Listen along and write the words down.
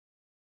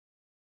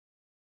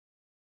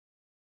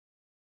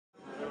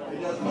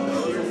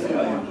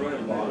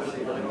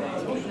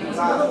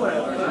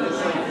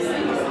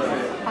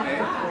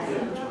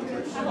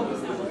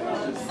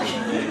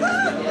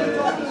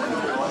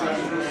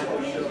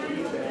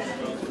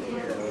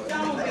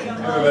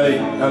Everybody,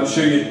 I'm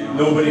sure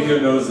nobody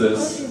here knows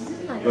this,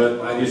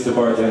 but I used to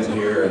bartend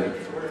here, and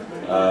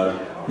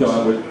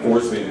Don would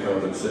force me to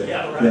come and sing.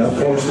 Yeah, I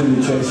forced him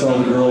to chase all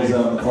the girls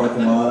out in the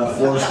parking lot. I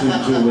forced him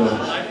to.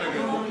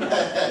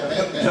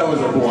 That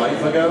was a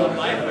wife ago? I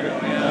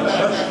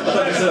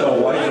thought you said a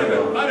wife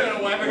ago. I don't know,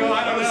 a wife ago, I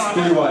don't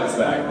know. 3 wives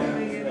back.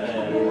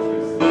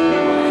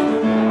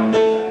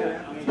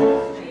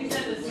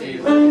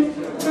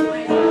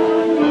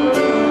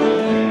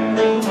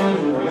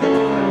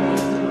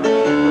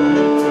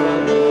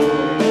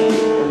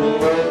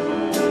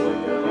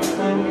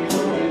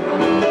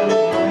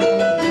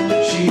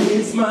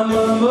 My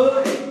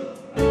mama,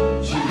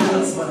 she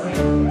hates my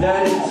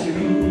daddy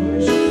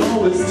too. She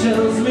always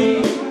tells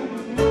me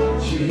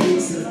she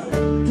hates the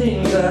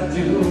things I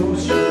do.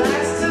 She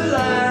likes to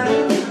lie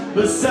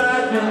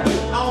beside me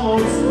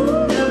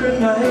almost every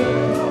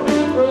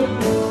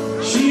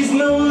night. She's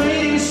no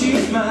lady,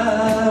 she's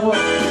my wife. I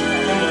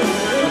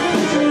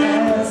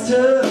asked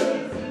her,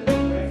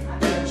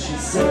 and she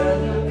said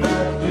I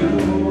do.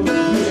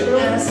 She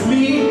asked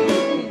me,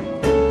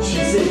 she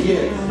said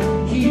yes,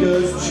 he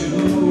does too.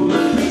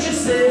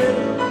 Said,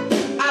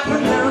 I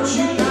pronounce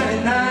you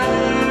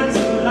 99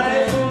 to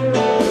life.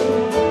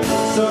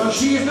 So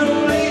she's no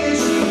lady,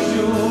 she's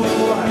your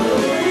wife.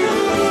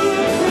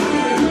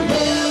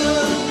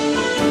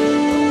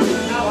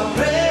 How I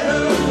met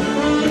her,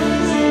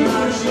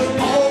 she's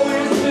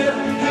always been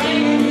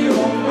hanging you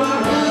on my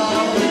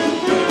arm.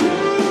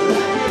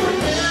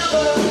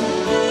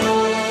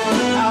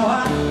 How I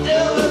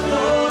ever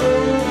thought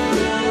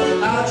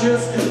I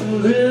just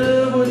couldn't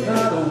live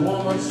without a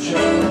woman's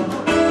charm.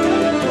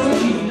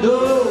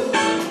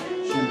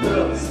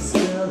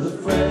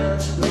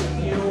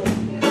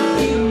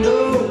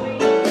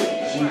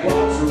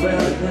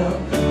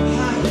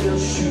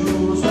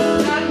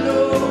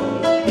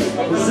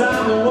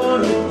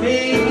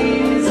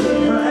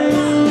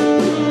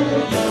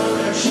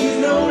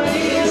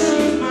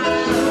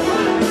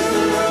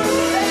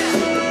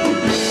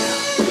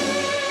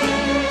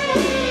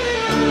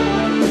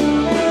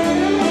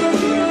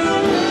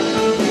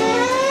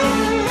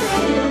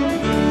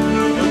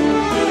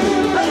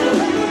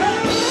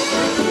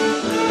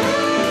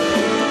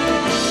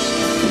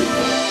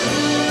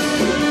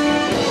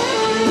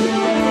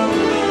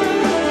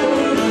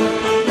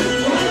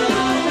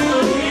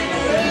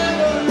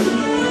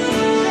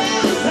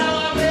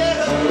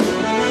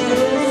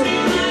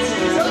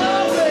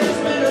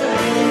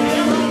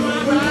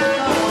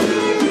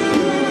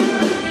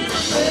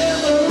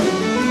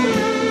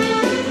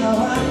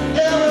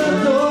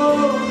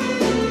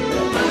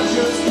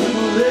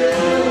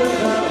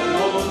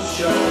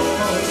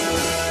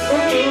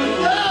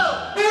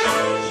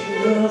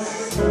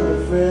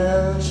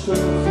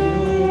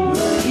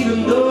 Even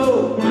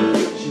though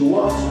she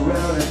walks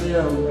around in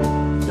them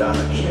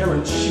Donna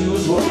Karan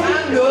shoes, well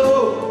I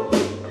know,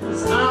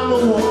 'cause I'm the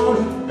one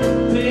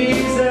who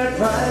pays that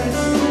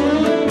price.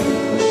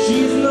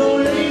 She's no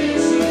lady,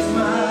 she's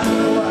my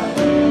wife.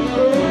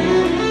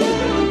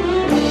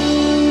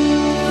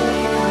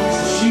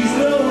 She's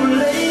no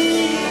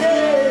lady,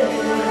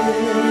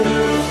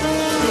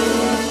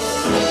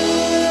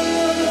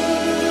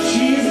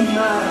 she's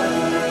my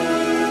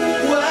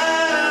wife.